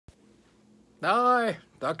Hi,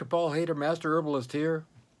 Dr. Paul Haider, Master Herbalist here.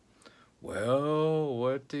 Well,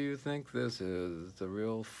 what do you think this is? It's a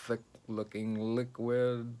real thick looking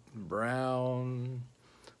liquid, brown.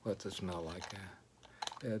 What's it smell like?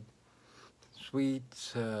 It sweet,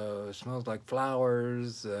 smells like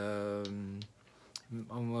flowers,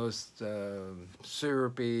 almost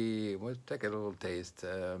syrupy. Let's take a little taste.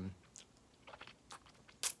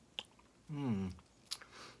 Mm,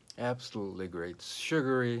 Absolutely great.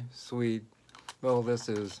 Sugary, sweet. Well, this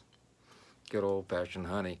is good old-fashioned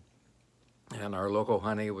honey. And our local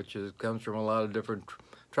honey, which comes from a lot of different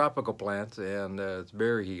tropical plants, and it's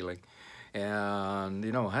very healing. And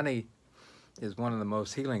you know, honey is one of the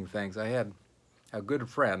most healing things. I had a good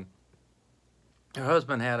friend. Her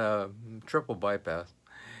husband had a triple bypass,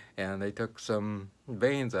 and they took some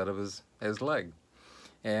veins out of his leg.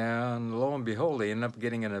 And lo and behold, he ended up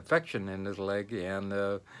getting an infection in his leg, and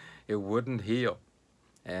it wouldn't heal.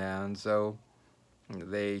 And so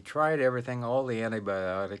they tried everything, all the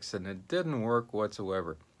antibiotics, and it didn't work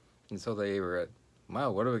whatsoever. And so they were at,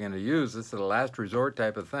 wow, what are we going to use? This is a last resort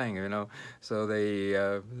type of thing, you know. So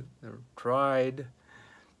they tried,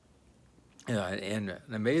 and an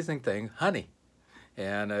amazing thing, honey.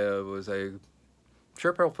 And it was a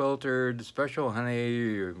triple filtered special honey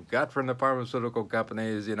you got from the pharmaceutical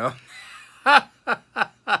companies, you know.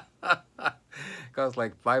 Cost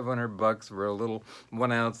like $500 for a little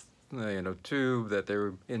 1 ounce tube that they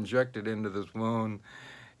were injected into this wound,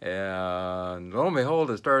 and lo and behold,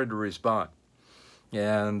 it started to respond.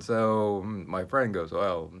 And so my friend goes,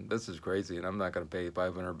 well, this is crazy, and I'm not going to pay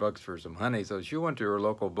 $500 for some honey. So she went to her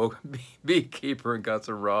local beekeeper and got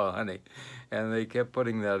some raw honey, and they kept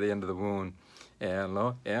putting that into the wound, and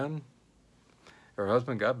her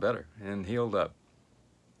husband got better and healed up.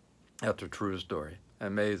 That's a true story.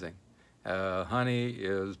 Amazing. Honey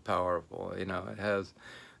is powerful. You know, it has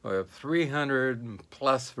 300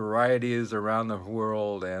 plus varieties around the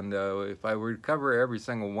world, and if I were to cover every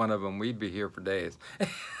single one of them, we'd be here for days.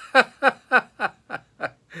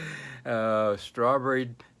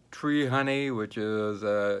 Strawberry tree honey, which is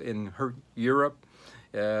in Europe,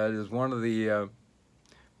 is one of the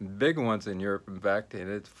big ones in Europe, in fact, and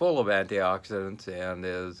it's full of antioxidants and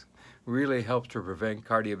really helps to prevent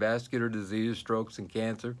cardiovascular disease, strokes, and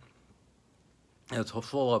cancer. It's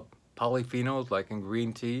full of polyphenols like in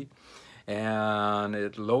green tea, and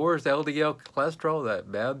it lowers LDL cholesterol,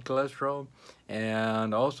 that bad cholesterol,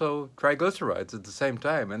 and also triglycerides at the same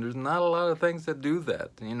time. And there's not a lot of things that do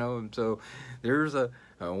that, you know. So there's a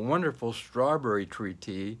wonderful strawberry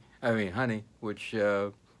tree honey, which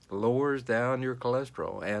lowers down your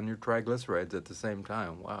cholesterol and your triglycerides at the same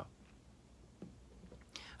time. Wow.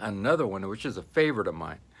 Another one, which is a favorite of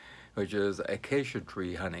mine, which is Acacia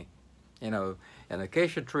Tree Honey. You know, and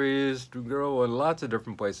acacia trees grow in lots of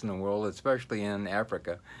different places in the world, especially in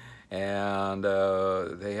Africa. And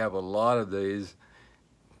they have a lot of these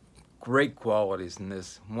great qualities in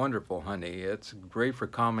this wonderful honey. It's great for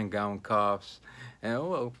calming down coughs. And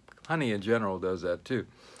well, honey in general does that too.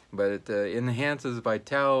 But it enhances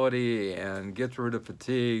vitality and gets rid of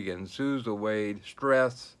fatigue and soothes away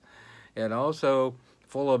stress. And also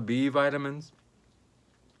full of B vitamins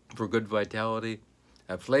for good vitality.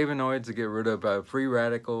 Flavonoids to get rid of free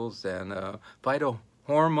radicals, and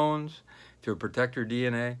phytohormones to protect your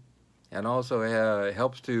DNA, and also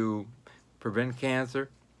helps to prevent cancer,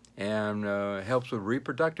 and helps with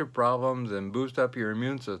reproductive problems and boost up your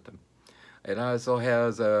immune system. It also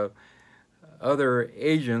has other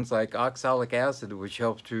agents like oxalic acid, which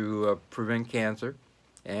helps to prevent cancer,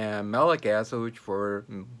 and malic acid, which for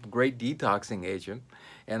great detoxing agent,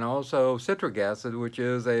 and also citric acid, which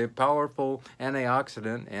is a powerful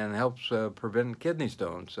antioxidant and helps prevent kidney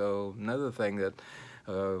stones. So another thing that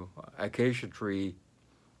acacia tree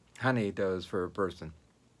honey does for a person.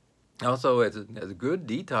 Also, it's a good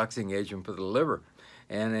detoxing agent for the liver,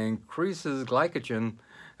 and increases glycogen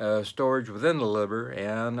storage within the liver.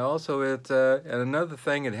 And also, and another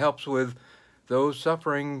thing, it helps with those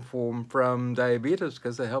suffering from diabetes,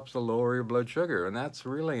 because it helps to lower your blood sugar, and that's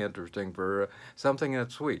really interesting for something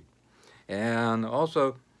that's sweet. And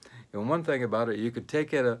also, one thing about it, you could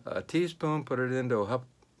take it a teaspoon, put it into a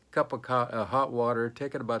cup of hot water,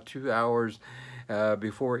 take it about 2 hours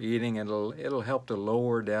before eating, and it'll help to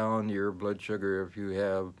lower down your blood sugar if you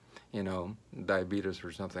have, you know, diabetes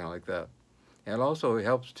or something like that. And also, it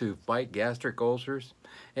helps to fight gastric ulcers,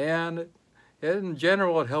 and in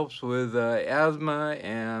general, it helps with asthma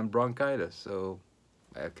and bronchitis. So,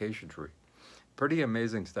 acacia tree, pretty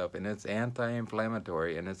amazing stuff, and it's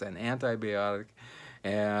anti-inflammatory, and it's an antibiotic,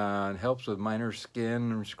 and helps with minor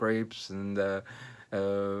skin scrapes and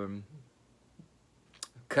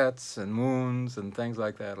cuts and wounds and things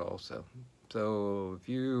like that also. So if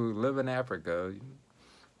you live in Africa,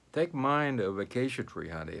 take mind of acacia tree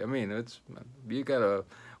honey. I mean, you got a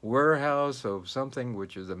warehouse of something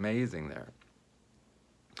which is amazing there.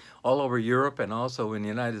 All over Europe and also in the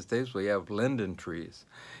United States, we have linden trees.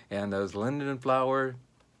 And those linden flowers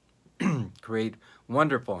create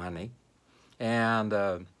wonderful honey. And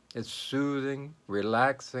it's soothing,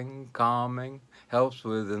 relaxing, calming, helps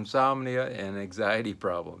with insomnia and anxiety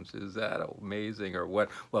problems. Is that amazing or what?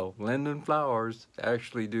 Well, linden flowers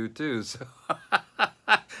actually do too. So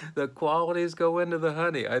the qualities go into the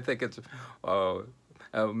honey. I think it's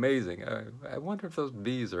amazing. I wonder if those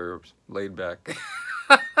bees are laid back.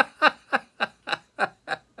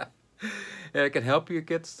 It can help you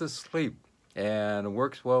get to sleep, and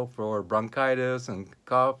works well for bronchitis and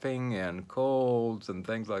coughing and colds and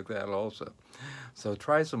things like that also. So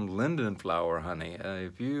try some linden flower honey.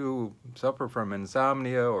 If you suffer from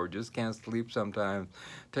insomnia or just can't sleep sometimes,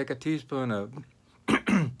 take a teaspoon of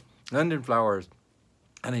linden flowers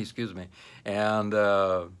honey, and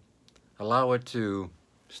allow it to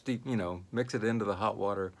steep, mix it into the hot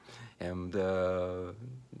water and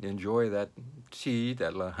enjoy that tea,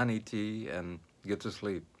 that honey tea, and get to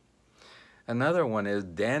sleep. Another one is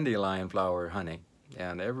Dandelion Flower Honey,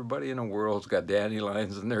 and everybody in the world's got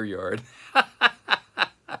dandelions in their yard.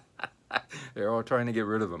 They're all trying to get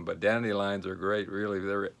rid of them, but dandelions are great, really.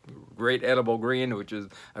 They're a great edible green, which is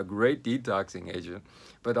a great detoxing agent.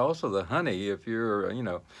 But also the honey, if you're,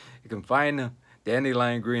 you can find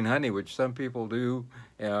dandelion green honey, which some people do,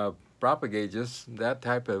 propagate just that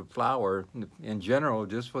type of flower in general,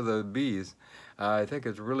 just for the bees. I think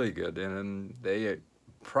it's really good, and they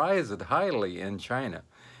prize it highly in China.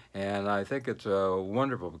 And I think it's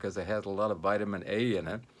wonderful because it has a lot of vitamin A in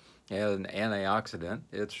it, and an antioxidant.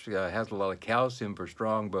 It has a lot of calcium for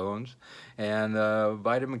strong bones, and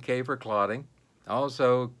vitamin K for clotting.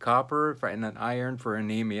 Also copper and an iron for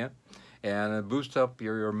anemia, and it boosts up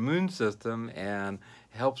your immune system and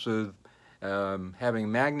helps with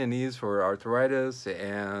having manganese for arthritis,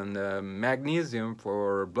 and magnesium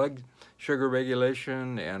for blood sugar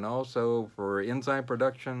regulation, and also for enzyme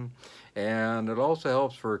production. And it also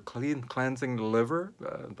helps for cleansing the liver,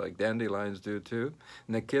 like dandelions do too,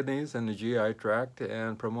 and the kidneys and the GI tract,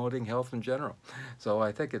 and promoting health in general. So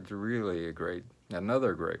I think it's really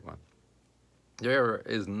another great one. There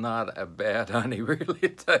is not a bad honey, really, to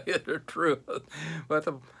tell you the truth. But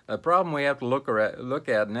the problem we have to look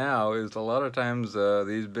at now is a lot of times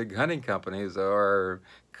these big honey companies are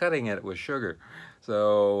cutting it with sugar.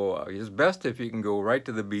 So it's best if you can go right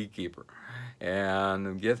to the beekeeper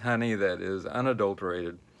and get honey that is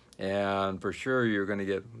unadulterated. And for sure, you're going to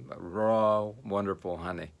get raw, wonderful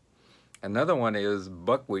honey. Another one is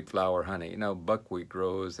Buckwheat Flower Honey. Buckwheat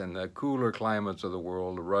grows in the cooler climates of the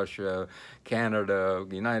world, Russia, Canada,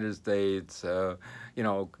 United States,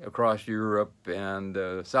 across Europe and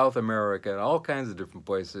South America, all kinds of different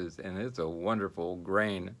places, and it's a wonderful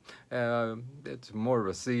grain. It's more of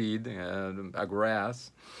a seed, a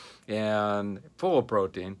grass, and full of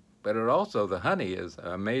protein, but the honey is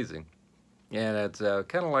amazing. And it's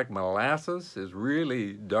kind of like molasses. It's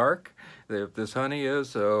really dark, if this honey is.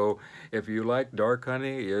 So if you like dark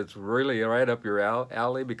honey, it's really right up your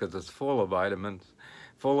alley because it's full of vitamins,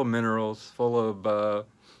 full of minerals, full of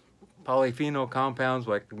polyphenol compounds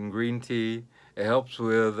like in green tea. It helps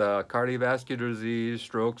with cardiovascular disease,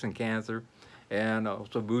 strokes, and cancer, and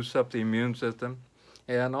also boosts up the immune system.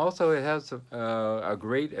 And also it has a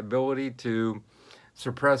great ability to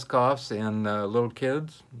suppress coughs in little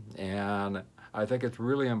kids, and I think it's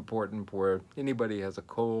really important for anybody has a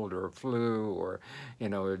cold or a flu, or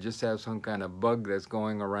just has some kind of bug that's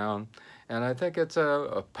going around. And I think it's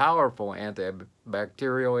a powerful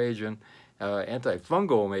antibacterial agent,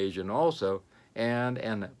 antifungal agent also,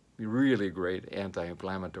 and really great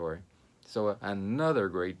anti-inflammatory. So another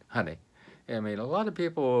great honey. I mean, a lot of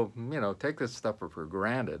people take this stuff for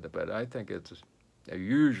granted, but I think it's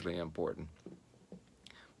hugely important.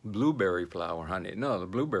 Blueberry flower honey. No, the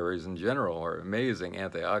blueberries in general are amazing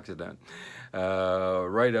antioxidant,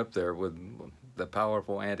 right up there with the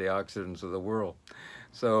powerful antioxidants of the world.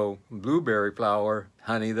 So blueberry flower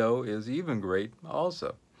honey, though, is even great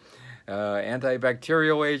also.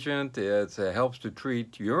 Antibacterial agent. It helps to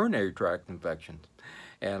treat urinary tract infections,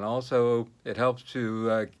 and also it helps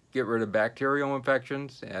to get rid of bacterial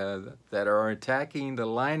infections that are attacking the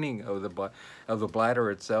lining of the bladder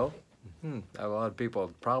itself. A lot of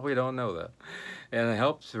people probably don't know that. And it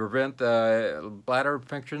helps prevent bladder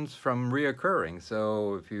infections from reoccurring.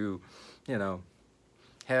 So if you,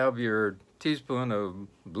 have your teaspoon of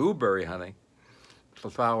blueberry honey,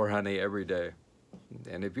 flower honey every day,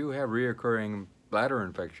 And if you have reoccurring bladder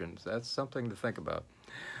infections, that's something to think about.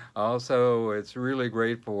 Also, it's really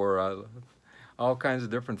great for all kinds of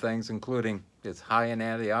different things, including it's high in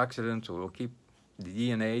antioxidants, so it'll keep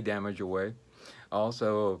the DNA damage away.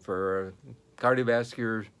 Also for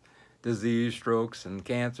cardiovascular disease, strokes, and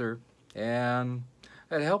cancer. And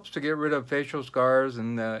it helps to get rid of facial scars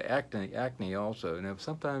and acne also. And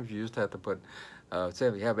sometimes you just have to put, say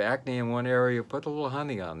if you have acne in one area, put a little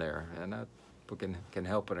honey on there, and that can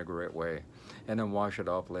help in a great way. And then wash it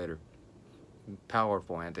off later.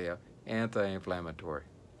 Powerful anti-inflammatory.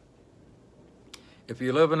 If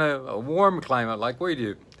you live in a warm climate like we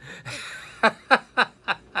do, I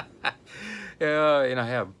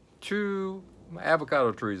have 2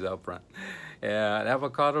 avocado trees out front. And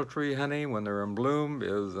avocado tree honey, when they're in bloom,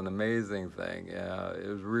 is an amazing thing. It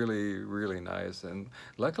was really, really nice. And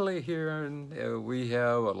luckily here we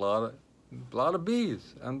have a lot of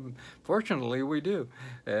bees. Unfortunately, we do.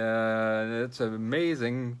 And it's an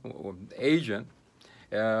amazing agent.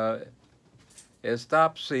 It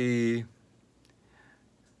stops the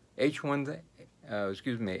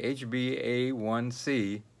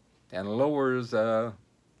HbA1c and lowers the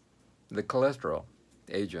cholesterol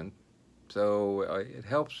agent. So it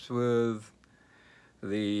helps with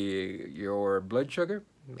your blood sugar,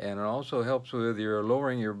 and it also helps with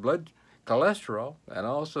lowering your blood cholesterol, and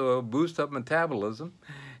also boosts up metabolism.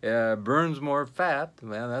 Burns more fat.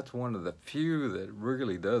 Man, that's one of the few that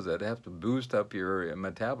really does that. It has to boost up your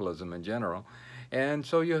metabolism in general, and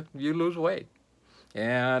so you lose weight.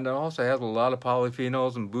 And it also has a lot of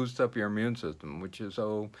polyphenols and boosts up your immune system, which is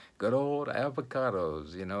good old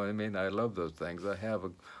avocados. You know what I mean? I love those things. I have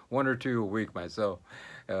 1 or 2 a week myself.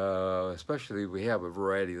 Especially we have a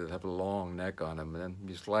variety that have a long neck on them, and then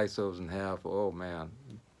you slice those in half. Oh man,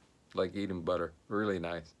 like eating butter. Really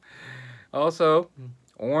nice. Also,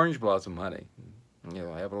 orange blossom honey.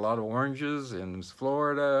 I have a lot of oranges in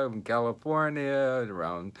Florida, in California,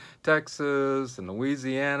 around Texas, and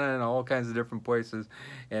Louisiana, and all kinds of different places.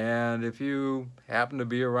 And if you happen to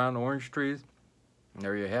be around orange trees,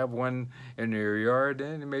 or you have one in your yard,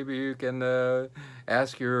 then maybe you can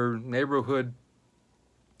ask your neighborhood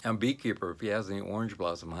beekeeper if he has any orange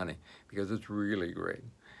blossom honey, because it's really great.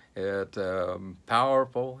 It's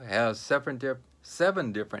powerful, has 7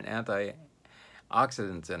 different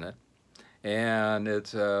antioxidants in it. And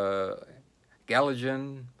it's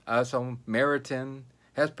galagen, meritin,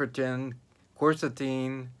 hespertin,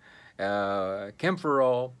 quercetin,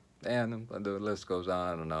 camphorol, and the list goes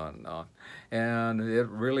on and on and on. And it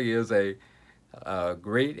really is a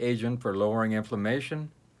great agent for lowering inflammation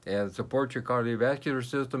and supports your cardiovascular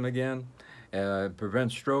system again,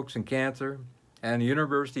 prevents strokes and cancer. And the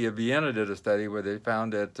University of Vienna did a study where they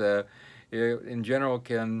found that it, in general,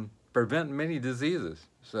 can prevent many diseases.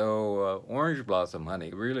 So orange blossom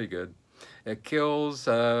honey, really good. It kills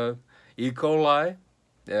E. coli,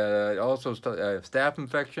 also staph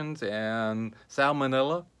infections and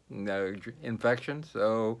salmonella infections.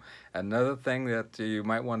 So another thing that you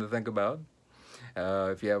might want to think about.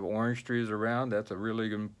 If you have orange trees around, that's a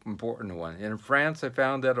really important one. In France, they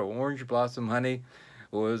found that orange blossom honey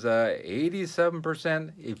was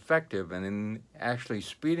 87% effective in actually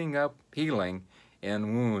speeding up healing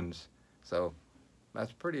in wounds. So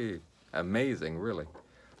that's pretty amazing, really.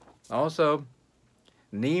 Also,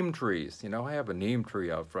 neem trees. I have a neem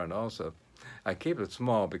tree out front also. I keep it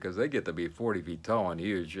small because they get to be 40 feet tall and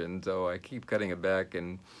huge, and so I keep cutting it back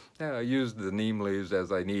and use the neem leaves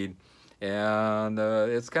as I need. And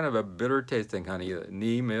it's kind of a bitter tasting honey,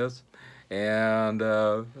 neem is. And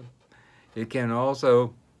it can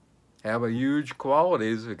also have a huge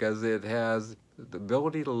qualities because it has the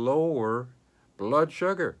ability to lower blood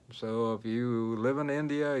sugar. So if you live in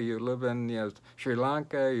India, you live in Sri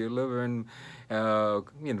Lanka, you live in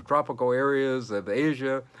tropical areas of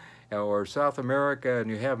Asia or South America, and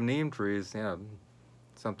you have neem trees,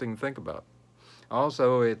 something to think about.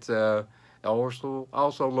 Also, it's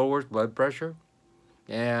also lowers blood pressure,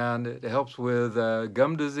 and it helps with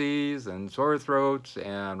gum disease and sore throats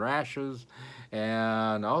and rashes,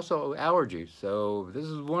 and also allergies. So this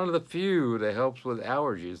is one of the few that helps with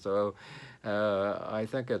allergies. So I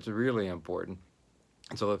think that's really important.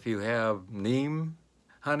 So if you have neem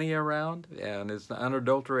honey around and it's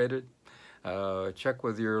unadulterated, check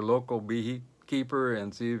with your local beekeeper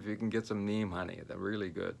and see if you can get some neem honey. They're really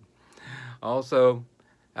good. Also,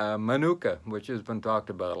 Manuka, which has been talked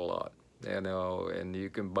about a lot. And you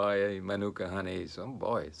can buy a Manuka honey. Some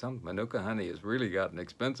Manuka honey has really gotten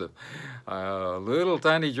expensive. A little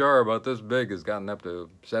tiny jar about this big has gotten up to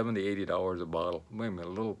 $70, $80 a bottle. Wait a minute, a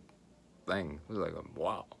little thing. It was like,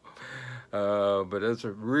 wow. But it's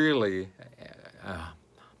a really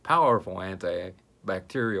powerful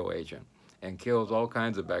antibacterial agent and kills all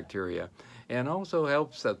kinds of bacteria, and also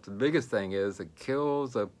helps, that the biggest thing is it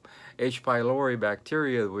kills the H. pylori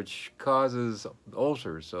bacteria, which causes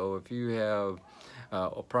ulcers. So if you have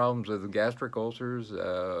problems with gastric ulcers,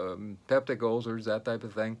 peptic ulcers, that type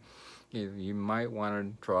of thing, you might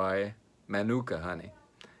want to try Manuka honey.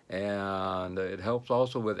 And it helps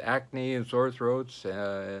also with acne and sore throats,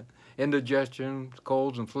 indigestion,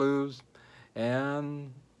 colds and flus,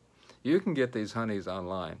 and you can get these honeys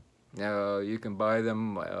online. You can buy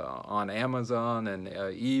them on Amazon and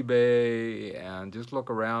eBay, and just look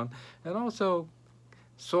around, and also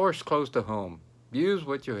source close to home. Use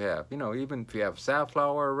what you have. You know, even if you have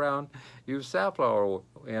safflower around, use safflower,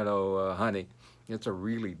 honey. It's a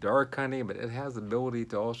really dark honey, but it has the ability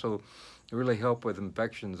to also really help with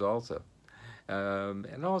infections also.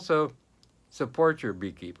 And also support your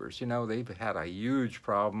beekeepers. You know, they've had a huge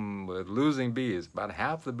problem with losing bees. About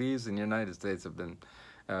half the bees in the United States have been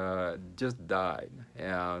just died.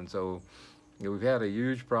 And so we've had a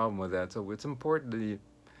huge problem with that. So it's important to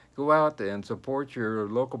go out and support your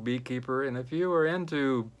local beekeeper. And if you are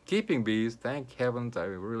into keeping bees, thank heavens, I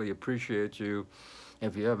really appreciate you.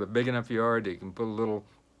 If you have a big enough yard, you can put a little,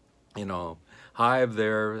 hive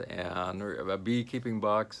there and a beekeeping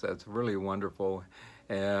box. That's really wonderful.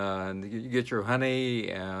 And you get your honey,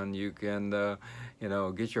 and you can,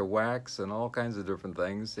 get your wax and all kinds of different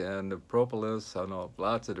things, and the propolis, I know,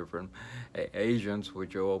 lots of different agents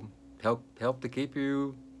which will help to keep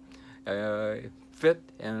you fit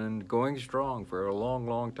and going strong for a long,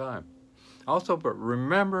 long time. Also, but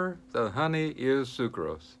remember, the honey is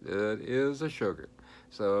sucrose. It is a sugar.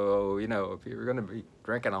 So, if you're going to be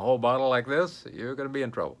drinking a whole bottle like this, you're going to be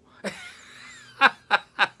in trouble.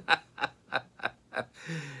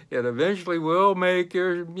 It eventually will make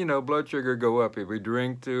your, blood sugar go up if we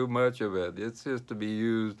drink too much of it. It's just to be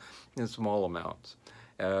used in small amounts.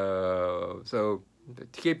 So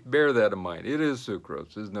bear that in mind. It is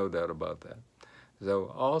sucrose. There's no doubt about that.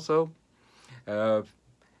 So also,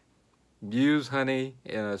 use honey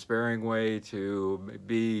in a sparing way to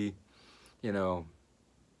be,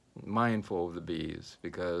 mindful of the bees,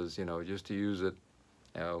 because, just to use it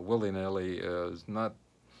willy-nilly is not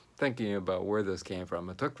thinking about where this came from.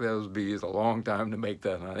 It took those bees a long time to make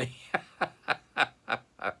that honey.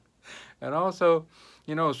 And also,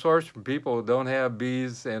 source from people who don't have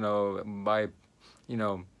bees, by,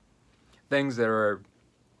 things that are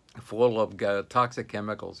full of toxic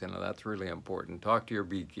chemicals. That's really important. Talk to your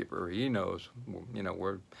beekeeper. He knows,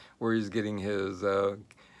 where he's getting his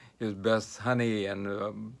best honey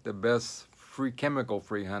and the best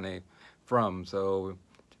chemical-free honey from. So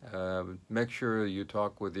make sure you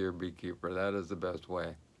talk with your beekeeper. That is the best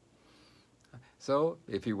way. So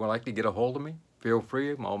if you would like to get a hold of me, feel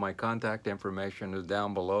free. All my contact information is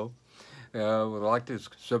down below. Would like to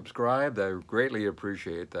subscribe. I greatly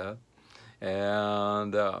appreciate that.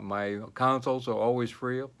 And my consults are always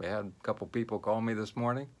free. I had a couple people call me this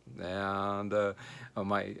morning, and I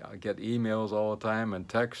get emails all the time and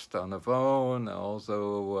text on the phone.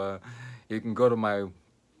 Also, you can go to my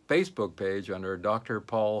Facebook page under Dr.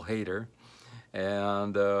 Paul Haider,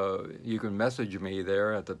 and you can message me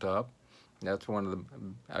there at the top. That's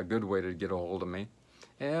a good way to get a hold of me.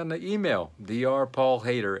 And the email,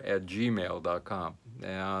 drpaulhaider@gmail.com,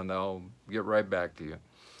 and I'll get right back to you.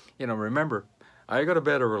 Remember, I go to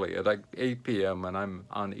bed early at like 8 p.m. and I'm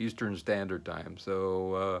on Eastern Standard Time.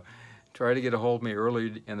 So try to get a hold of me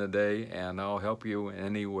early in the day, and I'll help you in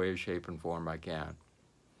any way, shape, and form I can.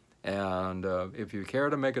 And if you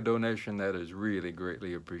care to make a donation, that is really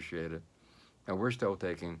greatly appreciated. And we're still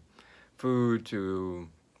taking food to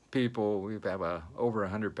people. We have over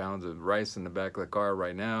 100 pounds of rice in the back of the car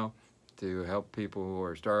right now to help people who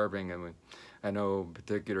are starving. And I know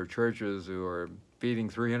particular churches who are feeding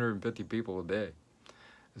 350 people a day.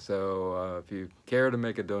 So if you care to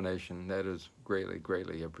make a donation, that is greatly,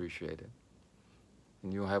 greatly appreciated.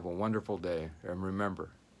 And you'll have a wonderful day. And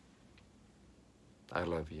remember, I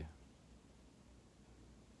love you.